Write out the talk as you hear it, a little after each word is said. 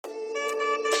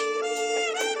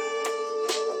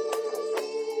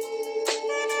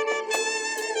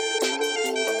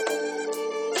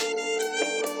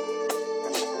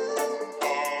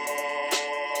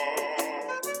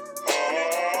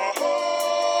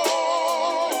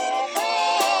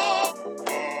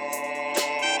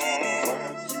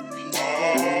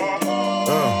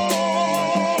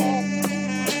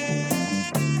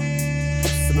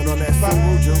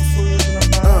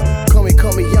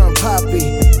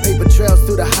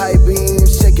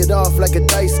like a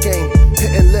dice game.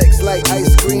 Hitting licks like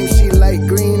ice cream. She light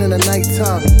green in the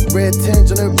nighttime. Red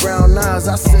tinge on her brown eyes.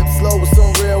 I sip slow with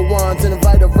some real ones and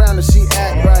invite her around and she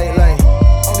act right like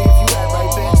only if you act right,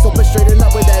 bitch. So bitch straighten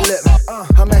up with that lip.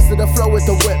 I master the flow with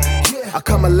the whip. I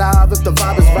come alive if the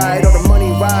vibe is right or the money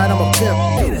right. I'm a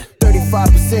pimp.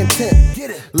 35% tint.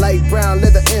 Light brown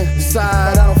leather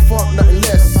inside. I don't funk nothing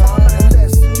less.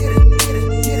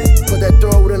 Put that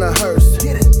throat in a hearse.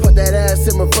 Put that ass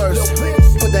in reverse.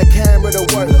 Put that camera to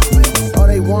work. All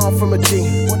they want from a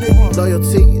G.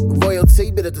 Loyalty,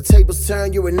 royalty. But if the tables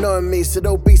turn, you ignore me. So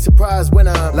don't be surprised when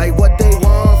I'm like what they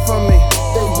want from me.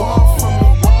 They want from me.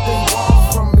 What they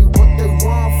want from me. What they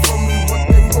want from me. What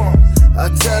they want. I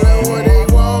tell them what they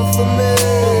want from me.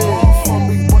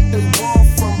 What they want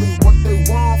from me. What they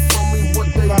want from me. What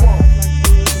they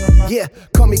want. Yeah,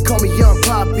 call me Young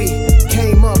Poppy.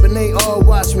 Came up and they all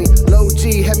watch me. Low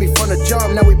G had me from the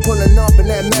jump, now we pulling up in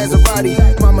that Maserati.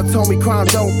 Mama told me crime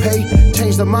don't pay.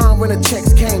 Changed the mind when the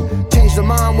checks came. Changed the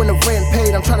mind when the rent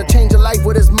paid. I'm trying to change your life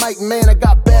with this mic, man. I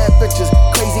got bad bitches,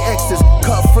 crazy exes,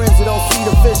 cut friends who don't see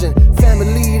the vision.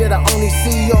 Family that I only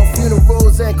see on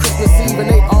funerals and Christmas Eve, and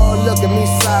they all look at me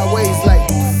sideways like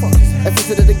fuck. If it's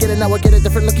to get it, now I get a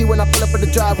different looky when I pull up in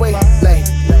the driveway. Like,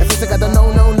 if it's got the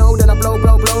no, then I blow.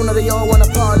 Now they all wanna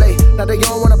parlay. Now they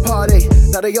all wanna party.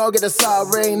 Now they all get a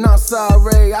sorry, not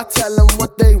sorry. I tell them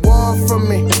what they want from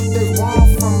me. They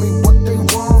want from me. What they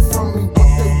want from me. What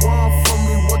they want from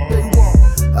me. What they want.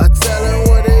 I tell them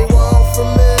what they want from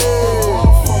me. They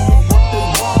want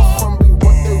from me.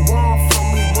 What they want from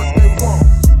me. What they want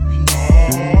from me. What they want.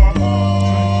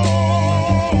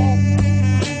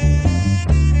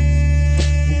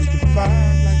 Tell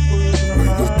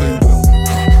me what they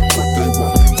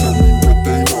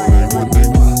want, like what they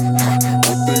want.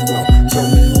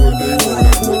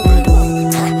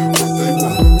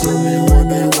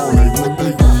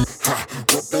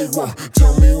 What they want. Tell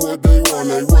me what they want,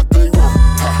 like what they want. What they want.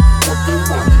 Tell me what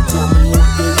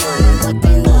they want, like what they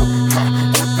want.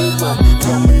 What they want.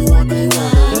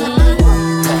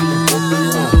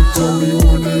 Tell me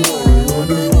what they want, like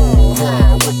what they want.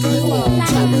 What they want.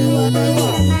 Tell me what they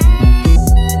want.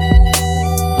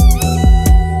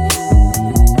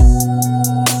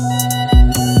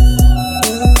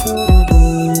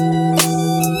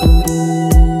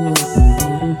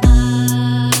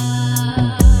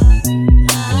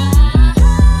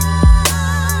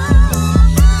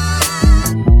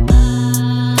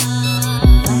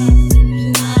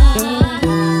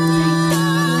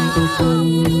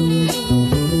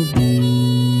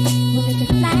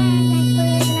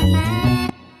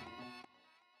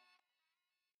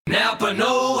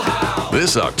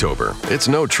 This October, it's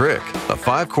no trick. A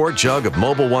 5-quart jug of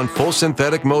Mobil 1 full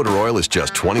synthetic motor oil is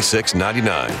just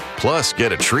 $26.99. Plus,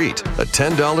 get a treat, a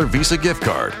 $10 Visa gift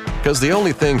card. Because the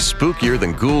only thing spookier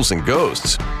than ghouls and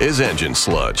ghosts is engine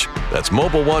sludge. That's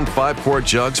Mobil 1 5-quart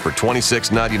jugs for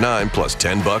 $26.99 plus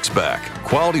 $10 back.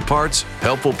 Quality parts,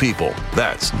 helpful people.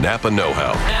 That's Napa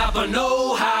Know-How. Napa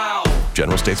Know-How.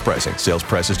 General states pricing. Sales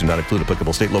prices do not include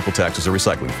applicable state, local taxes, or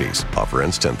recycling fees. Offer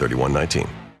ends 10/31/19.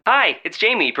 Hi, it's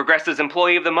Jamie, Progressive's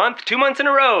Employee of the Month, 2 months in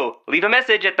a row. Leave a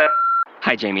message at the...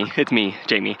 Hi, Jamie. It's me,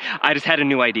 Jamie. I just had a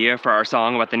new idea for our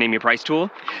song about the Name Your Price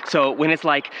tool. So when it's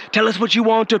like, tell us what you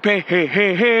want to pay, hey,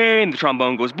 hey, hey, and the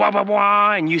trombone goes, blah, blah,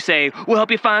 blah, and you say, we'll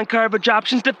help you find coverage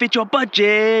options to fit your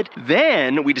budget.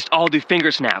 Then we just all do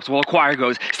finger snaps while a choir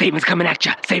goes, savings coming at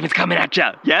ya, savings coming at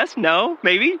ya. Yes? No?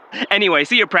 Maybe? Anyway,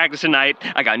 see you practice tonight.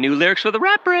 I got new lyrics for the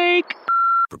rap break.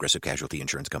 Progressive Casualty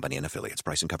Insurance Company and Affiliates.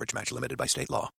 Price and coverage match limited by state law.